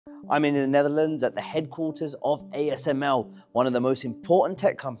I'm in the Netherlands at the headquarters of ASML, one of the most important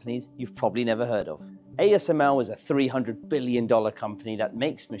tech companies you've probably never heard of. ASML is a $300 billion company that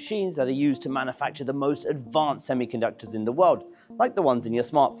makes machines that are used to manufacture the most advanced semiconductors in the world, like the ones in your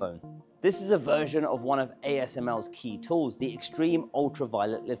smartphone. This is a version of one of ASML's key tools, the extreme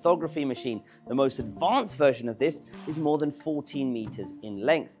ultraviolet lithography machine. The most advanced version of this is more than 14 meters in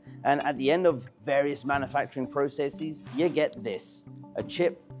length. And at the end of various manufacturing processes, you get this, a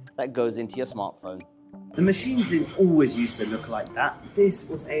chip that goes into your smartphone. The machines didn't always used to look like that. This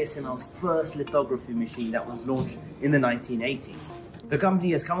was ASML's first lithography machine that was launched in the 1980s. The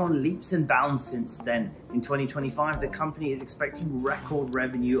company has come on leaps and bounds since then. In 2025, the company is expecting record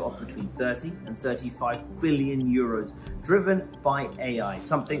revenue of between 30 and 35 billion euros, driven by AI,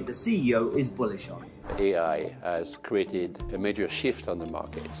 something the CEO is bullish on. AI has created a major shift on the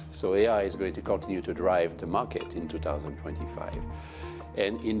market. So AI is going to continue to drive the market in 2025.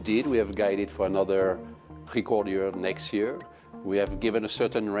 And indeed, we have guided for another record year next year. We have given a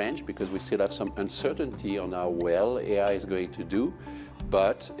certain range because we still have some uncertainty on how well AI is going to do,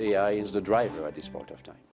 but AI is the driver at this point of time.